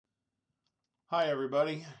Hi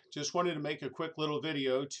everybody. Just wanted to make a quick little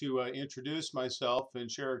video to introduce myself and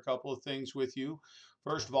share a couple of things with you.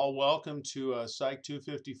 First of all, welcome to Psych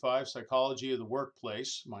 255, Psychology of the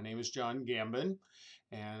Workplace. My name is John Gambin,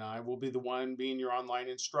 and I will be the one being your online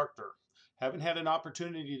instructor. Haven't had an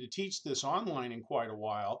opportunity to teach this online in quite a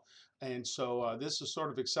while, and so this is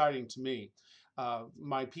sort of exciting to me.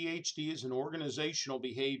 My PhD is in organizational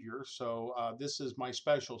behavior, so this is my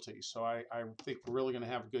specialty, so I think we're really going to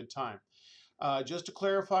have a good time. Just to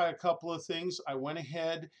clarify a couple of things, I went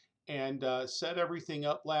ahead and set everything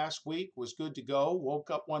up last week, was good to go.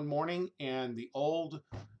 Woke up one morning and the old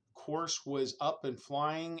course was up and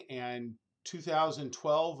flying, and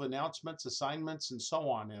 2012 announcements, assignments, and so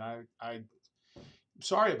on. And I'm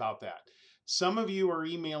sorry about that. Some of you are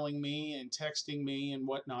emailing me and texting me and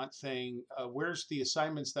whatnot saying, where's the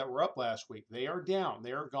assignments that were up last week? They are down,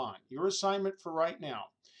 they are gone. Your assignment for right now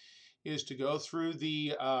is to go through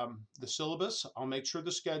the syllabus. I'll make sure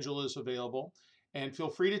the schedule is available. And feel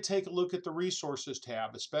free to take a look at the resources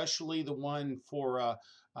tab, especially the one for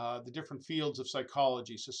the different fields of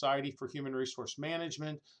psychology: Society for Human Resource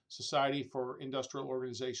Management, Society for Industrial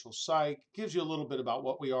Organizational Psych. Gives you a little bit about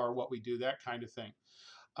what we are, what we do, that kind of thing.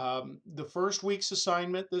 The first week's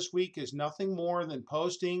assignment this week is nothing more than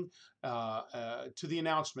posting to the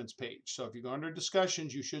announcements page. So if you go under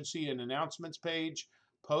discussions, you should see an announcements page.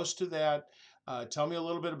 Post to that. Tell me a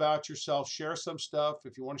little bit about yourself. Share some stuff.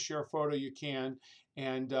 If you want to share a photo, you can.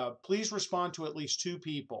 And please respond to at least 2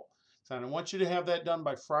 people. So I want you to have that done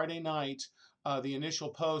by Friday night, the initial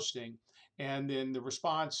posting, and then the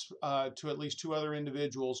response to at least 2 other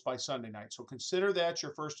individuals by Sunday night. So consider that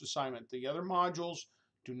your first assignment. The other modules,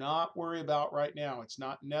 do not worry about right now. It's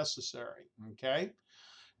not necessary. Okay?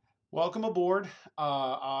 Welcome aboard.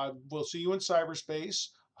 We'll see you in cyberspace.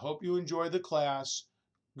 Hope you enjoy the class.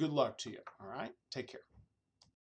 Good luck to you. All right? Take care.